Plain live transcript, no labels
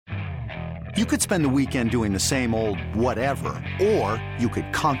You could spend the weekend doing the same old whatever, or you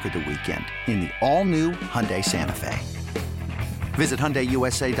could conquer the weekend in the all-new Hyundai Santa Fe. Visit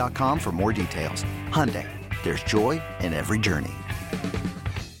HyundaiUSA.com for more details. Hyundai, there's joy in every journey.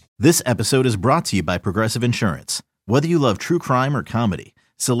 This episode is brought to you by Progressive Insurance. Whether you love true crime or comedy,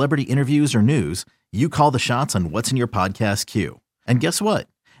 celebrity interviews or news, you call the shots on what's in your podcast queue. And guess what?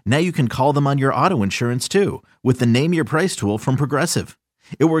 Now you can call them on your auto insurance too with the Name Your Price tool from Progressive.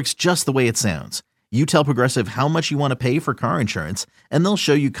 It works just the way it sounds. You tell Progressive how much you want to pay for car insurance, and they'll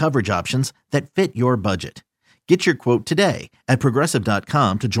show you coverage options that fit your budget. Get your quote today at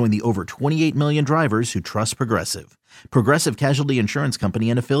Progressive.com to join the over 28 million drivers who trust Progressive. Progressive Casualty Insurance Company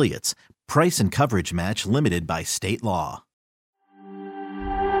and Affiliates. Price and coverage match limited by state law.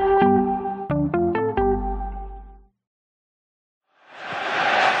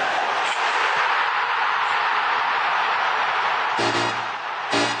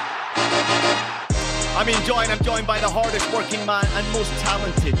 I'm joined by the hardest working man and most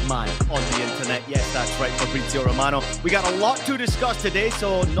talented man on the internet. Yes, that's right, Fabrizio Romano. We got a lot to discuss today,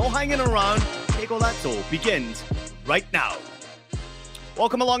 so no hanging around. Diego Lazzo begins right now.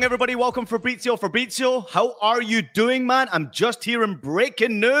 Welcome along, everybody. Welcome, Fabrizio. Fabrizio, how are you doing, man? I'm just hearing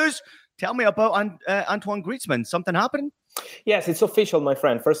breaking news. Tell me about Antoine Griezmann. Something happening? Yes, it's official, my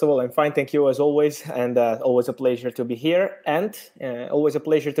friend. First of all, I'm fine. Thank you as always. And always a pleasure to be here. And always a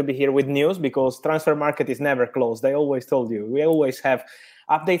pleasure to be here with news because transfer market is never closed. I always told you. We always have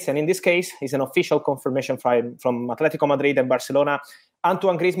updates. And in this case, it's an official confirmation from Atletico Madrid and Barcelona.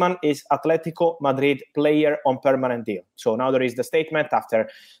 Antoine Griezmann is Atletico Madrid player on permanent deal. So now there is the statement after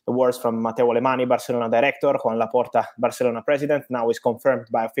the words from Matteo Alemany, Barcelona director, Juan Laporta, Barcelona president. Now is confirmed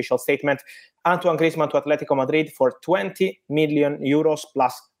by official statement. Antoine Griezmann to Atletico Madrid for 20 million euros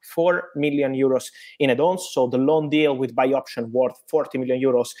plus 4 million euros in add-ons. So the loan deal with buy option worth 40 million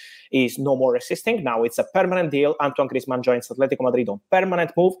euros is no more existing. Now it's a permanent deal. Antoine Griezmann joins Atletico Madrid on permanent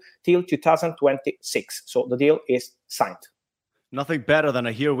move till 2026. So the deal is signed. Nothing better than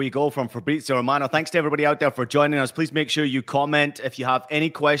a here we go from Fabrizio Romano. Thanks to everybody out there for joining us. Please make sure you comment. If you have any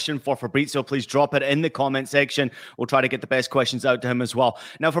question for Fabrizio, please drop it in the comment section. We'll try to get the best questions out to him as well.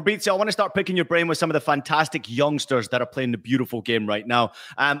 Now, Fabrizio, I want to start picking your brain with some of the fantastic youngsters that are playing the beautiful game right now.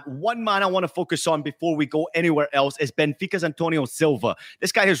 One man I want to focus on before we go anywhere else is Benfica's Antonio Silva.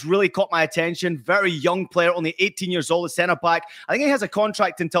 This guy has really caught my attention. Very young player, only 18 years old, a centre-back. I think he has a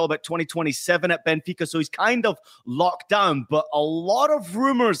contract until about 2027 at Benfica, so he's kind of locked down, but a lot of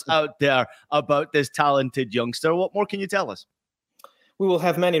rumors out there about this talented youngster. What more can you tell us? We will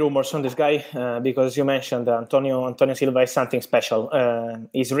have many rumors on this guy because you mentioned Antonio Silva is something special.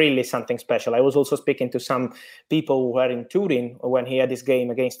 He's really something special. I was also speaking to some people who were in Turin when he had this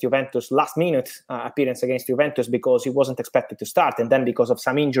game against Juventus, last minute appearance against Juventus because he wasn't expected to start. And then because of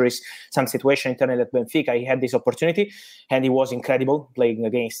some injuries, some situation internally at Benfica, he had this opportunity and he was incredible playing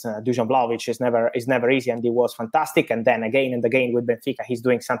against Dusan Vlahovic is never easy and he was fantastic. And then again and again with Benfica, he's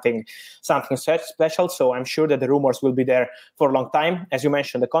doing something special. So I'm sure that the rumors will be there for a long time. As you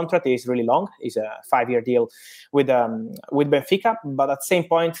mentioned, the contract is really long. It's a 5-year deal with Benfica. But at the same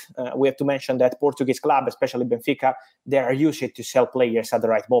point, we have to mention that Portuguese club, especially Benfica, they are used to sell players at the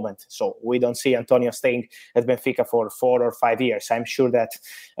right moment. So we don't see Antonio staying at Benfica for 4 or 5 years. I'm sure that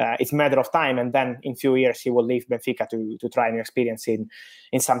it's a matter of time. And then in a few years, he will leave Benfica to try new experience in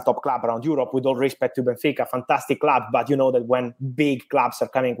some top club around Europe. With all respect to Benfica, fantastic club. But you know that when big clubs are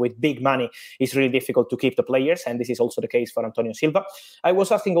coming with big money, it's really difficult to keep the players. And this is also the case for Antonio Silva. I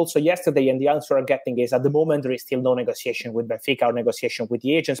was asking also yesterday, and the answer I'm getting is at the moment there is still no negotiation with Benfica or negotiation with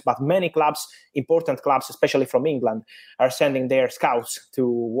the agents, but many clubs, important clubs, especially from England, are sending their scouts to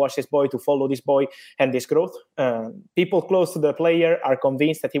watch this boy, to follow this boy and this growth. People close to the player are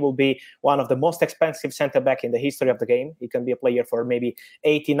convinced that he will be one of the most expensive centre-back in the history of the game. He can be a player for maybe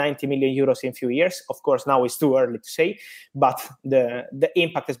 80, 90 million euros in a few years. Of course, now it's too early to say, but the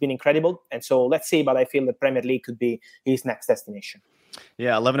impact has been incredible. And so let's see, but I feel the Premier League could be his next destination.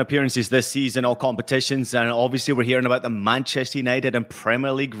 Yeah, 11 appearances this season, all competitions. And obviously we're hearing about the Manchester United and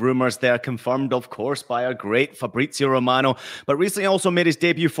Premier League rumours there, confirmed, of course, by our great Fabrizio Romano. But recently also made his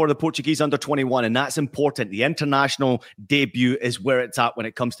debut for the Portuguese under-21, and that's important. The international debut is where it's at when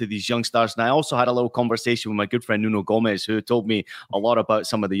it comes to these youngsters. And I also had a little conversation with my good friend Nuno Gomes, who told me a lot about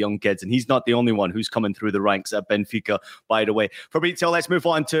some of the young kids. And he's not the only one who's coming through the ranks at Benfica, by the way. Fabrizio, let's move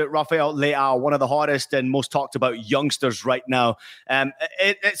on to Rafael Leao, one of the hottest and most talked about youngsters right now.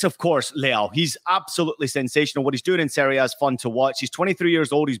 It's, of course, Leao. He's absolutely sensational. What he's doing in Serie A is fun to watch. He's 23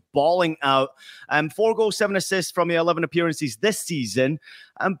 years old. He's balling out. 4 goals, 7 assists from the 11 appearances this season.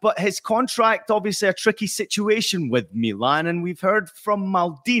 But his contract, obviously, a tricky situation with Milan. And we've heard from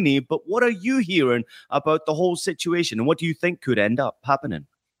Maldini. But what are you hearing about the whole situation? And what do you think could end up happening?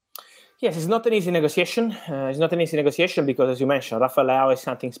 Yes, it's not an easy negotiation. It's not an easy negotiation because, as you mentioned, Rafael Leao is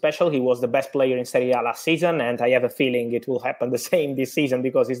something special. He was the best player in Serie A last season, and I have a feeling it will happen the same this season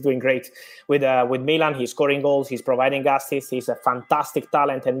because he's doing great with Milan. He's scoring goals, he's providing assists, he's a fantastic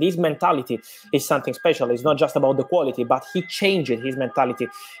talent, and his mentality is something special. It's not just about the quality, but he changed his mentality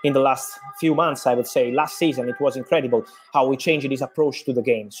in the last few months, I would say. Last season, it was incredible how he changed his approach to the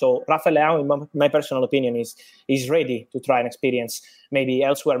game. So Rafael Leao, in my personal opinion, is ready to try an experience maybe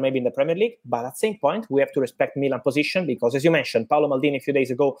elsewhere, maybe in the Premier League. But at the same point, we have to respect Milan's position because, as you mentioned, Paolo Maldini a few days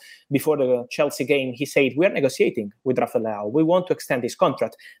ago, before the Chelsea game, he said, we are negotiating with Rafael Leao. We want to extend his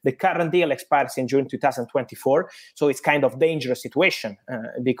contract. The current deal expires in June 2024. So it's kind of dangerous situation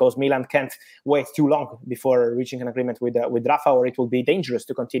because Milan can't wait too long before reaching an agreement with Rafa, or it will be dangerous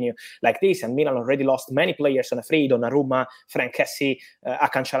to continue like this. And Milan already lost many players on a free. Donnarumma, Franck Kessie,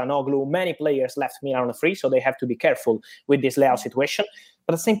 Hakan Çalhanoğlu, many players left Milan on a free. So they have to be careful with this Leao situation.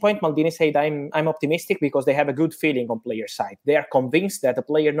 But at the same point, Maldini said, I'm optimistic because they have a good feeling on player side. They are convinced that the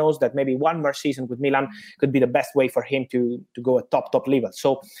player knows that maybe one more season with Milan could be the best way for him to go at top level.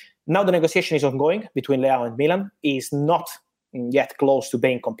 So now the negotiation is ongoing between Leao and Milan. Is not yet close to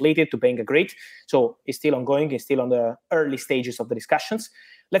being completed, to being agreed. So it's still ongoing. It's still on the early stages of the discussions.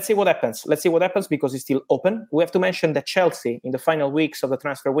 Let's see what happens. Let's see what happens because it's still open. We have to mention that Chelsea, in the final weeks of the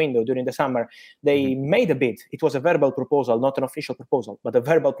transfer window during the summer, they made a bid. It was a verbal proposal, not an official proposal, but a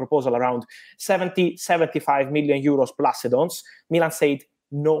verbal proposal around 75 million euros plus add-ons. Milan said,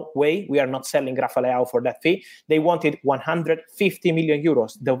 no way, we are not selling Rafael Leao for that fee. They wanted 150 million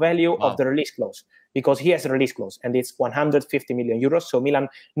euros, the value of the release clause, because he has a release clause and it's 150 million euros. So Milan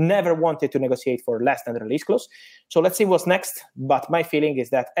never wanted to negotiate for less than the release clause. So let's see what's next. But my feeling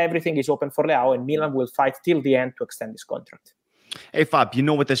is that everything is open for Leao and Milan will fight till the end to extend his contract. Hey, Fab,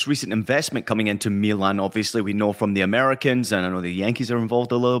 with this recent investment coming into Milan, obviously we know from the Americans, and I know the Yankees are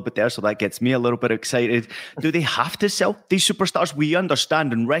involved a little bit there, so that gets me a little bit excited. Do they have to sell these superstars? We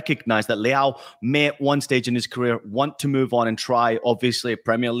understand and recognize that Leao may at one stage in his career want to move on and try, obviously, a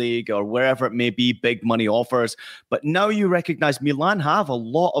Premier League or wherever it may be, big money offers. But now you recognize Milan have a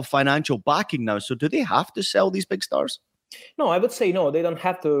lot of financial backing now, so do they have to sell these big stars? No, I would say no. They don't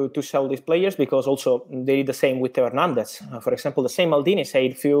have to sell these players because also they did the same with Theo Hernandez. For example, the same Maldini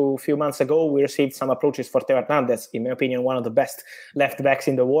said few months ago we received some approaches for Theo Hernandez. In my opinion, one of the best left backs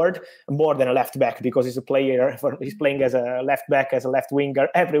in the world, more than a left back because he's a player. He's playing as a left back, as a left winger,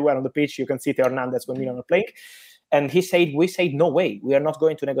 everywhere on the pitch. You can see Theo Hernandez when Milan are playing. And we said, no way, we are not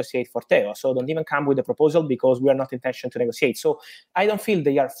going to negotiate for Theo. So don't even come with a proposal because we are not intention to negotiate. So I don't feel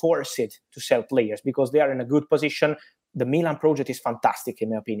they are forced to sell players because they are in a good position. The Milan project is fantastic, in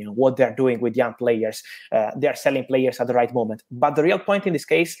my opinion, what they're doing with young players. They are selling players at the right moment. But the real point in this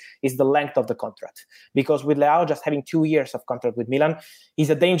case is the length of the contract. Because with Leao just having 2 years of contract with Milan is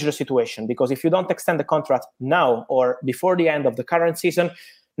a dangerous situation. Because if you don't extend the contract now or before the end of the current season,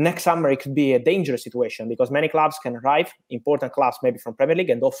 next summer it could be a dangerous situation because many clubs can arrive, important clubs maybe from Premier League,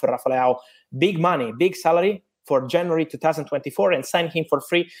 and offer Rafael Leao big money, big salary for January 2024 and sign him for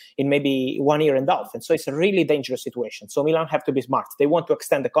free in maybe 1 year and a half. And so it's a really dangerous situation. So Milan have to be smart. They want to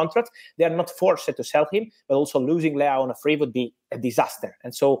extend the contract. They are not forced to sell him, but also losing Leao on a free would be a disaster.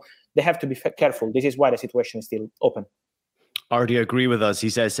 And so they have to be careful. This is why the situation is still open. Ardi agree with us. He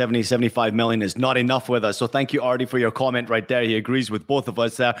says 75 million is not enough with us. So thank you, Ardi, for your comment right there. He agrees with both of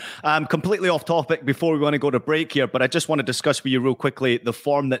us. Completely off topic before we want to go to break here, but I just want to discuss with you real quickly the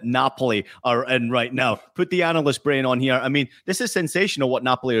form that Napoli are in right now. Put the analyst brain on here. I mean, this is sensational what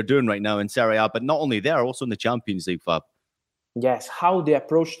Napoli are doing right now in Serie A, but not only there, also in the Champions League, Fab. Yes, how the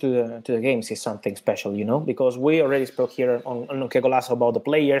approach to the games is something special, because we already spoke here on Que Golazo about the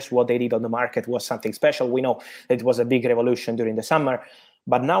players. What they did on the market was something special. We know that it was a big revolution during the summer.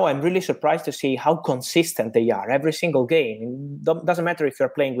 But now I'm really surprised to see how consistent they are every single game. It doesn't matter if you're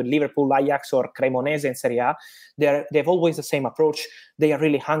playing with Liverpool, Ajax, or Cremonese in Serie A. They have always the same approach. They are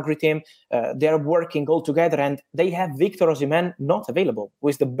really hungry team. They are working all together, and they have Victor Osimhen not available, who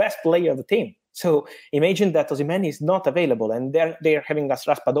is the best player of the team. So imagine that Osimhen is not available, and they're having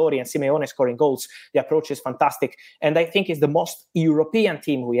Raspadori and Simeone scoring goals. The approach is fantastic, and I think it's the most European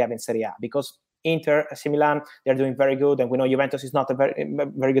team we have in Serie A because Inter, AC Milan, they're doing very good, and we know Juventus is not a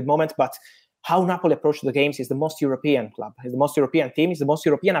very good moment, but how Napoli approach the games is the most European club, is the most European team, is the most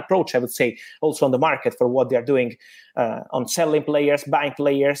European approach, I would say, also on the market for what they're doing on selling players, buying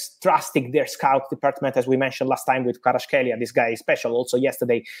players, trusting their scout department, as we mentioned last time with Kvaratskhelia. This guy is special. Also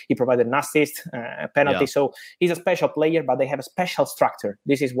yesterday, he provided an assist, penalty. Yeah. So he's a special player, but they have a special structure.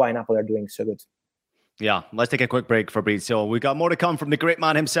 This is why Napoli are doing so good. Yeah, let's take a quick break, Fabrizio. We've got more to come from the great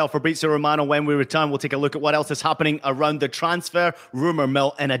man himself, Fabrizio Romano. When we return, we'll take a look at what else is happening around the transfer rumor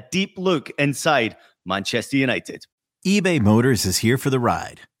mill and a deep look inside Manchester United. eBay Motors is here for the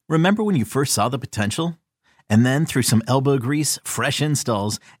ride. Remember when you first saw the potential? And then through some elbow grease, fresh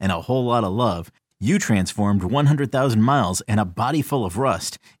installs, and a whole lot of love, you transformed 100,000 miles and a body full of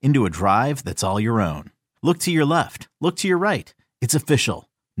rust into a drive that's all your own. Look to your left. Look to your right. It's official.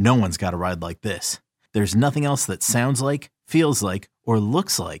 No one's got a ride like this. There's nothing else that sounds like, feels like, or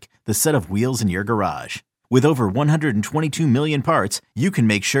looks like the set of wheels in your garage. With over 122 million parts, you can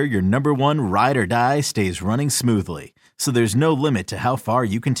make sure your number one ride or die stays running smoothly, so there's no limit to how far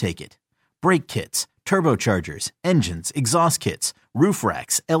you can take it. Brake kits, turbochargers, engines, exhaust kits, roof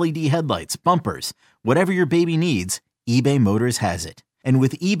racks, LED headlights, bumpers, whatever your baby needs, eBay Motors has it. And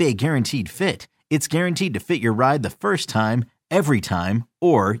with eBay Guaranteed Fit, it's guaranteed to fit your ride the first time, every time,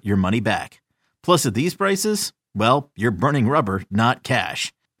 or your money back. Plus, at these prices, well, you're burning rubber, not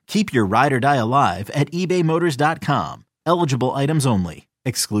cash. Keep your ride or die alive at ebaymotors.com. Eligible items only.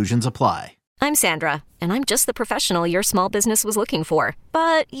 Exclusions apply. I'm Sandra, and I'm just the professional your small business was looking for.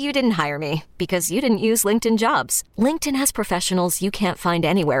 But you didn't hire me because you didn't use LinkedIn Jobs. LinkedIn has professionals you can't find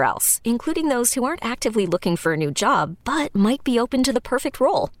anywhere else, including those who aren't actively looking for a new job, but might be open to the perfect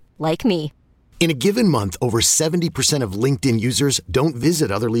role, like me. In a given month, over 70% of LinkedIn users don't visit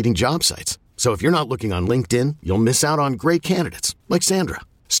other leading job sites. So if you're not looking on LinkedIn, you'll miss out on great candidates like Sandra.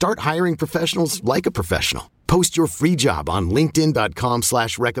 Start hiring professionals like a professional. Post your free job on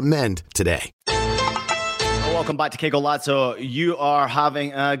linkedin.com/recommend today. Welcome back to Que Golazo. You are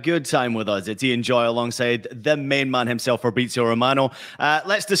having a good time with us. It's Ian Joy alongside the main man himself, Fabrizio Romano.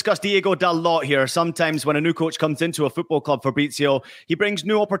 Let's discuss Diego Dalot here. Sometimes when a new coach comes into a football club, Fabrizio, he brings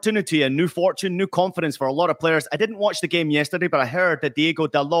new opportunity and new fortune, new confidence for a lot of players. I didn't watch the game yesterday, but I heard that Diego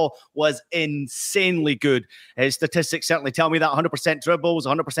Dalot was insanely good. His statistics certainly tell me that. 100% dribbles,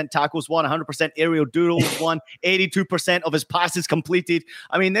 100% tackles won, 100% aerial duels won, 82% of his passes completed.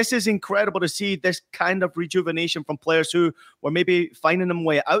 I mean, this is incredible to see this kind of rejuvenation from players who were maybe finding them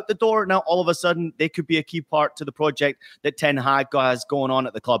way out the door. Now, all of a sudden, they could be a key part to the project that Ten Hag has going on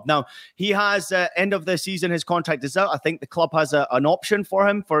at the club. Now, he has end of the season, his contract is out. I think the club has an option for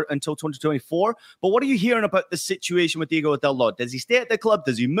him for until 2024. But what are you hearing about the situation with Diego Dalot? Does he stay at the club?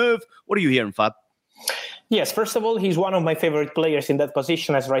 Does he move? What are you hearing, Fab? Yes, first of all, he's one of my favorite players in that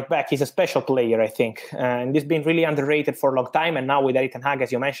position as right back. He's a special player, I think. And he's been really underrated for a long time. And now with Erik ten Hag,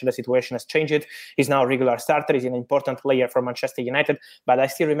 as you mentioned, the situation has changed. He's now a regular starter. He's an important player for Manchester United. But I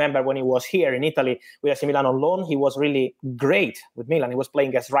still remember when he was here in Italy with AC Milan on loan, he was really great with Milan. He was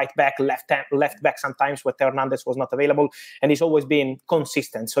playing as right back, left back sometimes when Theo Hernandez was not available. And he's always been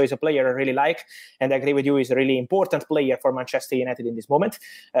consistent. So he's a player I really like. And I agree with you, he's a really important player for Manchester United in this moment.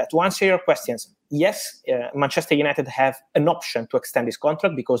 To answer your questions, yes, Manchester United have an option to extend his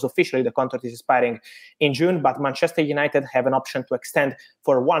contract because officially the contract is expiring in June, but Manchester United have an option to extend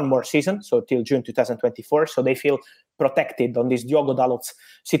for one more season, so till June 2024. So they feel protected on this Diogo Dalot's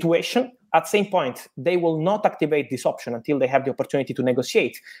situation. At the same point, they will not activate this option until they have the opportunity to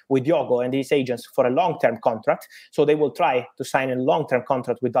negotiate with Diogo and his agents for a long-term contract. So they will try to sign a long-term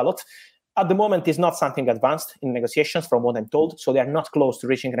contract with Dalot. At the moment, it's not something advanced in negotiations from what I'm told. So they are not close to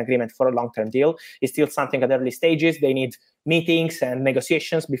reaching an agreement for a long-term deal. It's still something at early stages. They need meetings and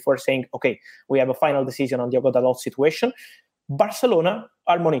negotiations before saying, okay, we have a final decision on Diogo Dalot's situation. Barcelona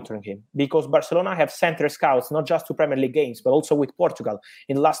are monitoring him because Barcelona have sent their scouts not just to Premier League games, but also with Portugal.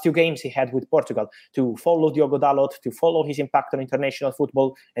 In the last 2 games he had with Portugal to follow Diogo Dalot, to follow his impact on international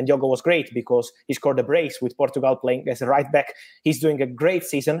football. And Diogo was great because he scored a brace with Portugal playing as a right back. He's doing a great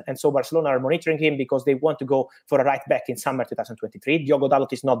season. And so Barcelona are monitoring him because they want to go for a right back in summer 2023. Diogo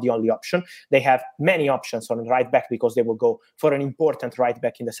Dalot is not the only option. They have many options on right back because they will go for an important right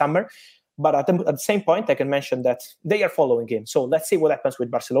back in the summer. But at the same point, I can mention that they are following him. So let's see what happens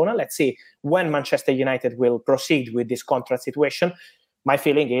with Barcelona. Let's see when Manchester United will proceed with this contract situation. My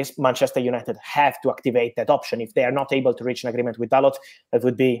feeling is Manchester United have to activate that option. If they are not able to reach an agreement with Dalot, that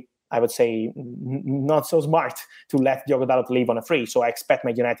would be, I would say, not so smart to let Diogo Dalot leave on a free. So I expect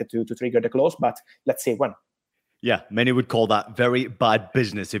Man United to trigger the clause, but let's see when. Yeah, many would call that very bad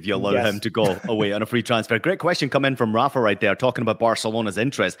business if you allow him to go away on a free transfer. Great question come in from Rafa right there, talking about Barcelona's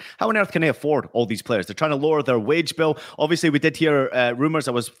interest. How on earth can they afford all these players? They're trying to lower their wage bill. Obviously, we did hear rumours.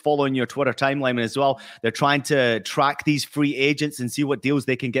 I was following your Twitter timeline as well. They're trying to track these free agents and see what deals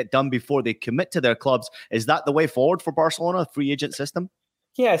they can get done before they commit to their clubs. Is that the way forward for Barcelona, a free agent system?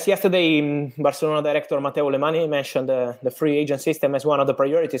 Yes, yesterday Barcelona director Mateu Alemany mentioned the free agent system as one of the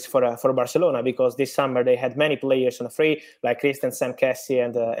priorities for Barcelona, because this summer they had many players on a free, like Christensen, Kessie,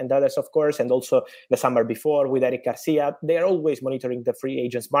 and others, of course, and also the summer before with Eric Garcia. They are always monitoring the free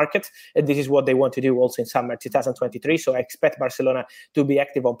agents market, and this is what they want to do also in summer 2023. So I expect Barcelona to be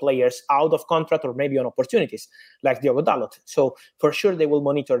active on players out of contract or maybe on opportunities like Diogo Dalot. So for sure they will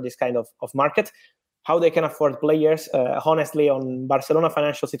monitor this kind of market. How they can afford players, honestly, on Barcelona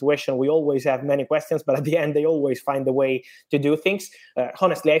financial situation, we always have many questions, but at the end, they always find a way to do things.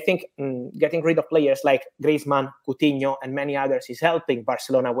 Honestly, I think getting rid of players like Griezmann, Coutinho, and many others is helping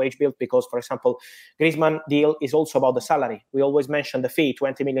Barcelona wage bill because, for example, Griezmann deal is also about the salary. We always mention the fee,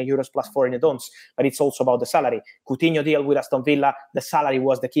 20 million euros plus 4 in add-ons, but it's also about the salary. Coutinho deal with Aston Villa, the salary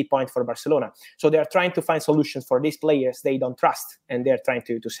was the key point for Barcelona. So they are trying to find solutions for these players they don't trust, and they're trying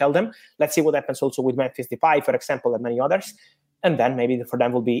to sell them. Let's see what happens also with Memphis Depay, for example, and many others. And then maybe for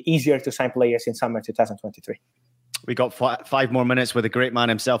them will be easier to sign players in summer 2023. We got 5 more minutes with the great man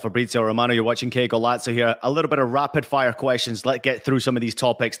himself, Fabrizio Romano. You're watching Que Golazo here. A little bit of rapid fire questions. Let's get through some of these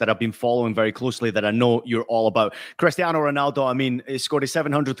topics that I've been following very closely that I know you're all about. Cristiano Ronaldo, I mean, he scored his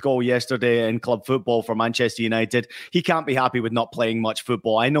 700th goal yesterday in club football for Manchester United. He can't be happy with not playing much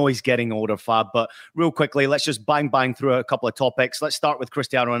football. I know he's getting older, Fab, but real quickly, let's just bang through a couple of topics. Let's start with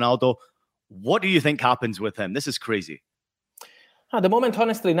Cristiano Ronaldo. What do you think happens with him? This is crazy. At the moment,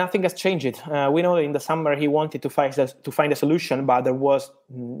 honestly, nothing has changed. We know in the summer he wanted to find a solution, but there was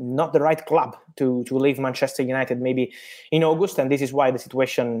not the right club to leave Manchester United maybe in August, and this is why the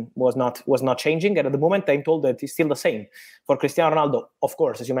situation was not changing. And at the moment, I'm told that it's still the same. For Cristiano Ronaldo, of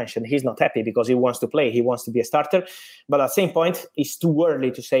course, as you mentioned, he's not happy because he wants to play, he wants to be a starter. But at the same point, it's too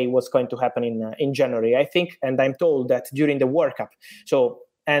early to say what's going to happen in January, I think. And I'm told that during the World Cup, so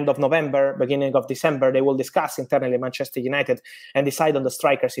end of November, beginning of December, they will discuss internally Manchester United and decide on the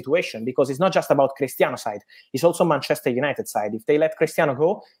striker situation, because it's not just about Cristiano's side, it's also Manchester United side. If they let Cristiano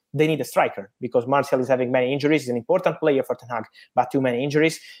go, they need a striker because Martial is having many injuries. He's an important player for Ten Hag, but too many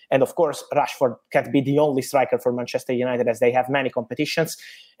injuries. And of course, Rashford can't be the only striker for Manchester United as they have many competitions.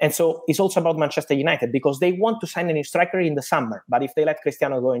 And so it's also about Manchester United because they want to sign a new striker in the summer. But if they let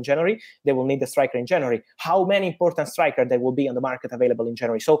Cristiano go in January, they will need a striker in January. How many important strikers there will be on the market available in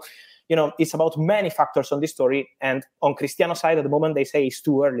January? So, it's about many factors on this story. And on Cristiano's side, at the moment, they say it's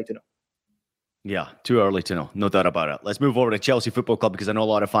too early to know. Yeah, too early to know. No doubt about it. Let's move over to Chelsea Football Club because I know a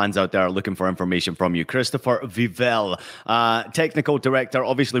lot of fans out there are looking for information from you. Christopher Vivell, technical director,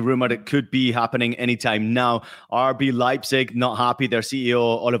 obviously rumoured it could be happening anytime now. RB Leipzig, not happy. Their CEO,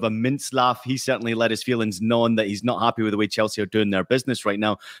 Oliver Mintzlaff, he certainly let his feelings known that he's not happy with the way Chelsea are doing their business right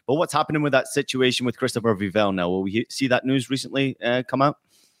now. But what's happening with that situation with Christopher Vivell now? Will we see that news recently come out?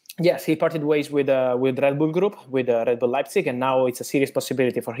 Yes, he parted ways with Red Bull Group, with Red Bull Leipzig, and now it's a serious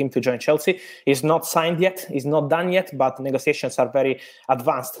possibility for him to join Chelsea. He's not signed yet, he's not done yet, but negotiations are very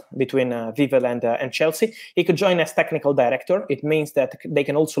advanced between Vivell and Chelsea. He could join as technical director. It means that they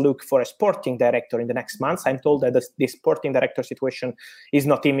can also look for a sporting director in the next months. I'm told that the sporting director situation is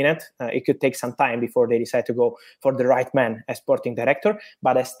not imminent. It could take some time before they decide to go for the right man as sporting director.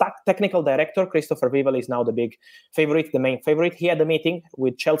 But as technical director, Christopher Vivell is now the big favorite, the main favorite. He had a meeting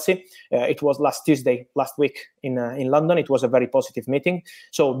with Chelsea. It was last week in London. It was a very positive meeting.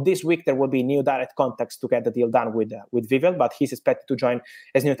 So this week there will be new direct contacts to get the deal done with Vivell, but he's expected to join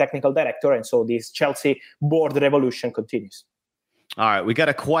as new technical director, and so this Chelsea board revolution continues. All right, we got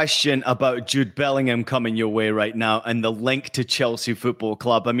a question about Jude Bellingham coming your way right now and the link to Chelsea Football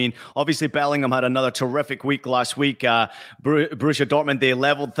Club. I mean, obviously Bellingham had another terrific week last week. Borussia Dortmund, they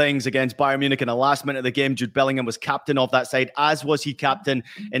leveled things against Bayern Munich in the last minute of the game. Jude Bellingham was captain of that side, as was he captain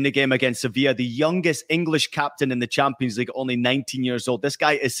in the game against Sevilla, the youngest English captain in the Champions League, only 19 years old. This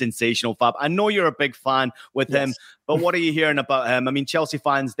guy is sensational, Fab. I know you're a big fan with him, but what are you hearing about him? I mean, Chelsea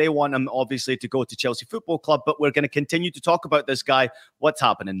fans, they want him obviously to go to Chelsea Football Club, but we're going to continue to talk about this guy. What's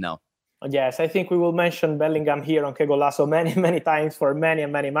happening now? Yes, I think we will mention Bellingham here on Que Golazo many, many times for many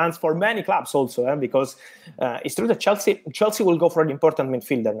and many months, for many clubs also, because it's true that Chelsea will go for an important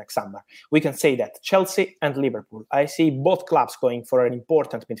midfielder next summer. We can say that. Chelsea and Liverpool. I see both clubs going for an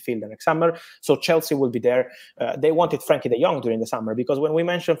important midfielder next summer, so Chelsea will be there. They wanted Frankie de Jong during the summer, because when we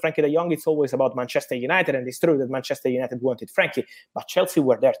mention Frankie de Jong, it's always about Manchester United, and it's true that Manchester United wanted Frankie, but Chelsea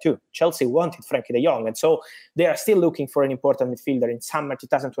were there too. Chelsea wanted Frankie de Jong, and so they are still looking for an important midfielder. In summer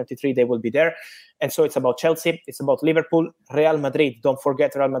 2023, they will be there. And so it's about Chelsea, it's about Liverpool, Real Madrid. Don't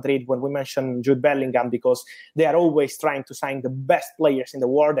forget Real Madrid when we mention Jude Bellingham, because they are always trying to sign the best players in the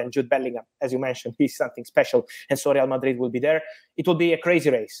world. And Jude Bellingham, as you mentioned, he's something special. And so Real Madrid will be there. It will be a crazy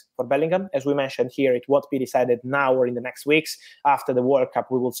race for Bellingham. As we mentioned here, it won't be decided now or in the next weeks. After the World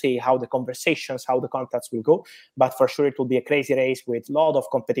Cup, we will see how the conversations, how the contacts will go. But for sure, it will be a crazy race with a lot of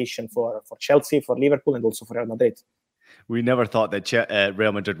competition for Chelsea, for Liverpool, and also for Real Madrid. We never thought that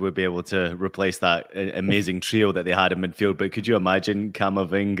Real Madrid would be able to replace that amazing trio that they had in midfield. But could you imagine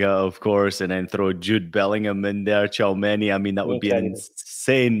Camavinga, of course, and then throw Jude Bellingham in there, Tchouaméni? I mean, that would be an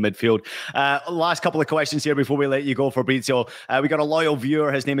insane midfield. Last couple of questions here before we let you go, Fabrizio. We got a loyal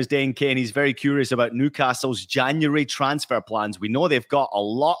viewer. His name is Dane Kane. He's very curious about Newcastle's January transfer plans. We know they've got a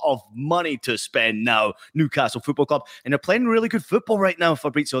lot of money to spend now, Newcastle Football Club, and they're playing really good football right now,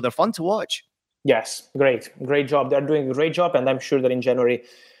 Fabrizio. They're fun to watch. Yes, great job. They're doing a great job, and I'm sure that in January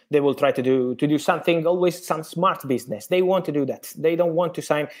they will try to do something, always some smart business. They want to do that. They don't want to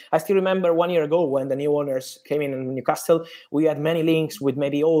sign. I still remember 1 year ago when the new owners came in Newcastle, we had many links with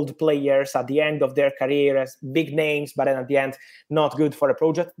maybe old players at the end of their career as big names, but then at the end, not good for a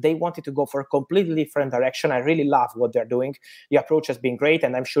project. They wanted to go for a completely different direction. I really love what they're doing. The approach has been great,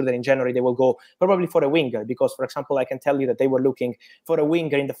 and I'm sure that in January they will go probably for a winger, because, for example, I can tell you that they were looking for a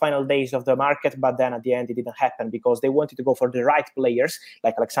winger in the final days of the market, but then at the end it didn't happen because they wanted to go for the right players,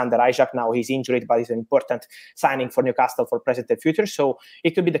 like Alexander Isak. Now he's injured, but he's an important signing for Newcastle for present and future. So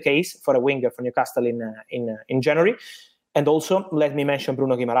it could be the case for a winger for Newcastle in January. And also, let me mention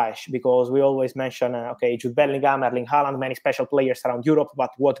Bruno Guimaraes, because we always mention, Jude Bellingham, Erling Haaland, many special players around Europe. But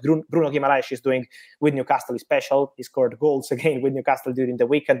what Bruno Guimaraes is doing with Newcastle is special. He scored goals again with Newcastle during the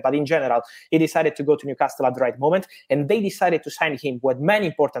weekend. But in general, he decided to go to Newcastle at the right moment. And they decided to sign him when many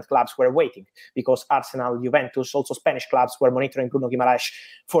important clubs were waiting, because Arsenal, Juventus, also Spanish clubs were monitoring Bruno Guimaraes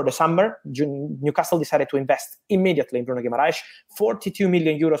for the summer. Newcastle decided to invest immediately in Bruno Guimaraes, 42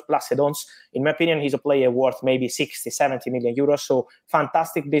 million euros plus add-ons. In my opinion, he's a player worth maybe 60, 70 million euros. So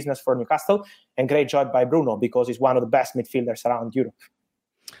fantastic business for Newcastle, and great job by Bruno, because he's one of the best midfielders around Europe.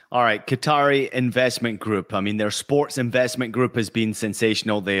 All right, Qatari Investment Group. I mean, their sports investment group has been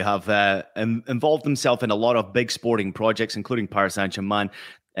sensational. They have involved themselves in a lot of big sporting projects, including Paris Saint-Germain.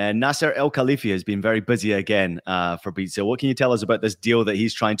 And Nasser El Khelaïfi has been very busy again, Fabrizio. What can you tell us about this deal that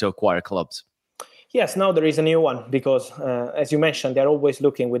he's trying to acquire clubs? Yes, now there is a new one, because as you mentioned, they're always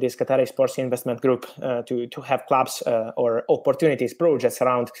looking with this Qatari Sports Investment Group to have clubs or opportunities, projects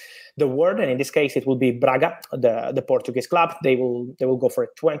around the world. And in this case, it will be Braga, the Portuguese club. They will go for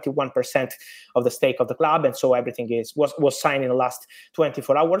 21% of the stake of the club, and so everything was signed in the last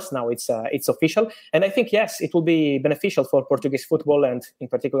 24 hours. Now it's official, and I think yes, it will be beneficial for Portuguese football, and in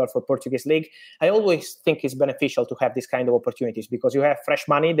particular for Portuguese league. I always think it's beneficial to have this kind of opportunities, because you have fresh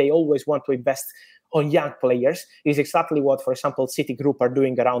money. They always want to invest on young players. Is exactly what, for example, City Group are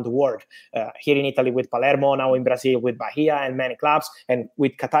doing around the world. Here in Italy with Palermo, now in Brazil with Bahia and many clubs, and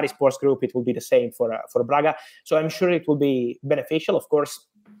with Qatari Sports Group, it will be the same for Braga. So I'm sure it will be beneficial. Of course,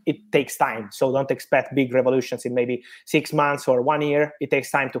 it takes time. So don't expect big revolutions in maybe 6 months or 1 year. It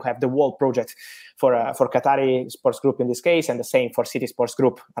takes time to have the whole project for Qatari Sports Group in this case, and the same for City Sports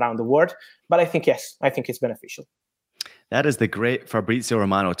Group around the world. But I think, yes, I think it's beneficial. That is the great Fabrizio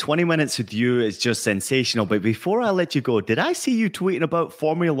Romano. 20 minutes with you is just sensational. But before I let you go, did I see you tweeting about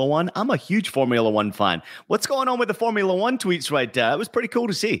Formula One? I'm a huge Formula One fan. What's going on with the Formula One tweets right there? It was pretty cool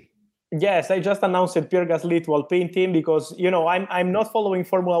to see. Yes, I just announced Pierre Gasly to Alpine team, because I'm not following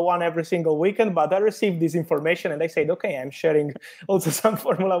Formula One every single weekend, but I received this information and I said, okay, I'm sharing also some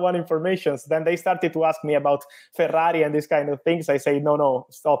Formula One informations. Then they started to ask me about Ferrari and these kind of things. I say, no,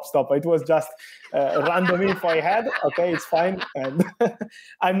 stop. It was just random info I had. Okay, it's fine. And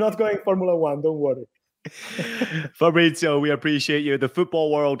I'm not going Formula One, don't worry. Fabrizio, we appreciate you. The football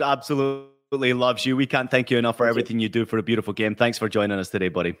world absolutely loves you. We can't thank you enough for everything you do for a beautiful game. Thanks for joining us today,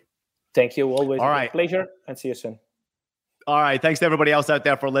 buddy. Thank you. Always a pleasure, and see you soon. All right. Thanks to everybody else out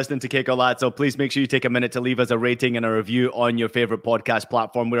there for listening to Que Golazo. Please make sure you take a minute to leave us a rating and a review on your favorite podcast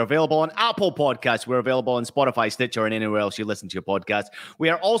platform. We're available on Apple Podcasts. We're available on Spotify, Stitcher, and anywhere else you listen to your podcast. We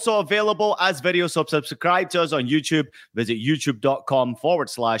are also available as video, so subscribe to us on YouTube. Visit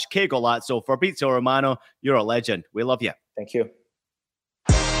youtube.com/Que Golazo. Fabrizio Romano, you're a legend. We love you. Thank you.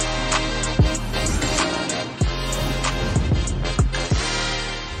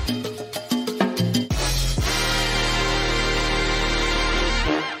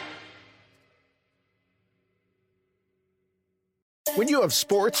 When you have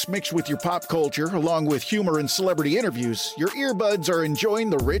sports mixed with your pop culture, along with humor and celebrity interviews, your earbuds are enjoying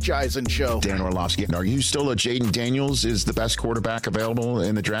The Rich Eisen Show. Dan Orlovsky, are you still a Jaden Daniels is the best quarterback available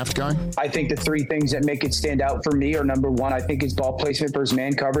in the draft guy? I think the three things that make it stand out for me are, number one, I think his ball placement versus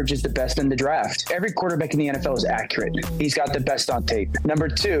man coverage is the best in the draft. Every quarterback in the NFL is accurate. He's got the best on tape. Number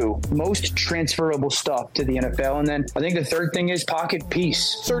two, most transferable stuff to the NFL. And then I think the third thing is pocket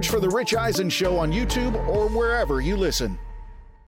peace. Search for The Rich Eisen Show on YouTube or wherever you listen.